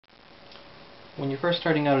when you're first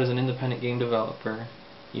starting out as an independent game developer,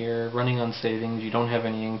 you're running on savings, you don't have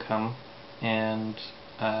any income, and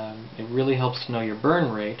it really helps to know your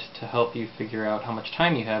burn rate to help you figure out how much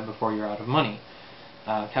time you have before you're out of money.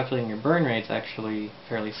 Calculating your burn rate is actually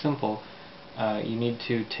fairly simple. You need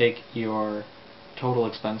to take your total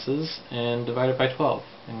expenses and divide it by 12,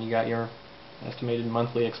 and you got your estimated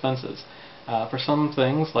monthly expenses. For some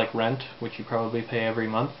things like rent, which you probably pay every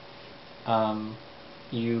month,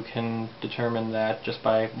 you can determine that just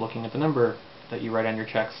by looking at the number that you write on your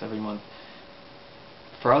checks every month.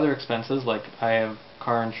 For other expenses, like I have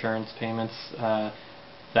car insurance payments,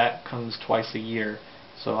 that comes twice a year.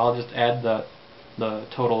 So I'll just add the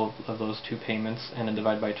total of those two payments and then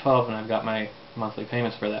divide by 12, and I've got my monthly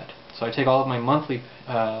payments for that. So I take all of my monthly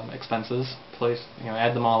expenses,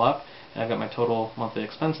 add them all up, and I've got my total monthly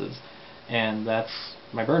expenses. And that's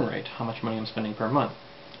my burn rate, how much money I'm spending per month.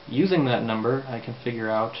 Using that number, I can figure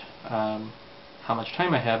out how much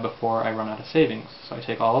time I have before I run out of savings. So I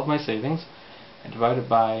take all of my savings and divide it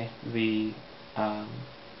by the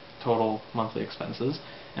total monthly expenses,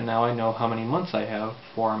 and now I know how many months I have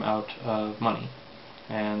before I'm out of money.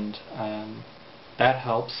 And that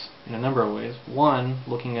helps in a number of ways. One,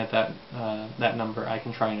 looking at that number, I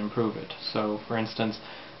can try and improve it. So, for instance,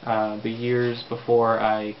 the years before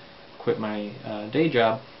I quit my day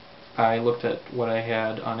job, I looked at what I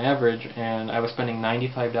had on average, and I was spending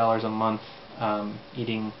 $95 a month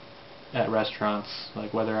eating at restaurants,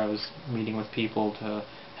 like whether I was meeting with people to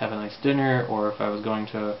have a nice dinner or if I was going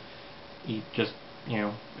to eat just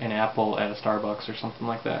an apple at a Starbucks or something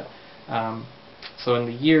like that. So in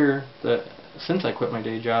the year since I quit my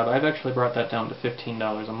day job, I've actually brought that down to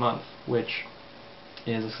 $15 a month, which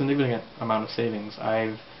is a significant amount of savings.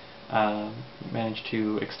 I've managed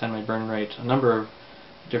to extend my burn rate a number of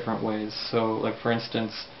different ways. So, like for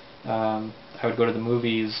instance, I would go to the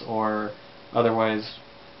movies or otherwise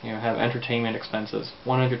have entertainment expenses,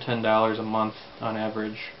 $110 a month on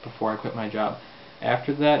average before I quit my job.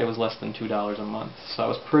 After that, it was less than $2 a month. So I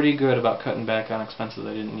was pretty good about cutting back on expenses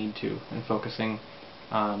I didn't need to and focusing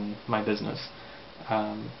on my business.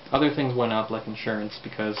 Other things went up, like insurance,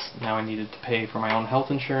 because now I needed to pay for my own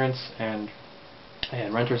health insurance, and I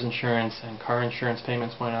had renter's insurance, and car insurance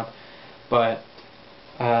payments went up. But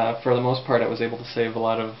for the most part, I was able to save a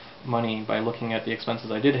lot of money by looking at the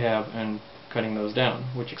expenses I did have and cutting those down,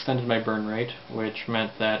 which extended my burn rate, which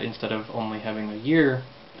meant that instead of only having a year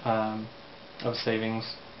of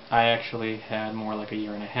savings, I actually had more like a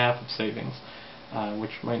year and a half of savings,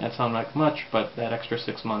 which might not sound like much, but that extra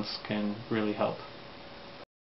 6 months can really help.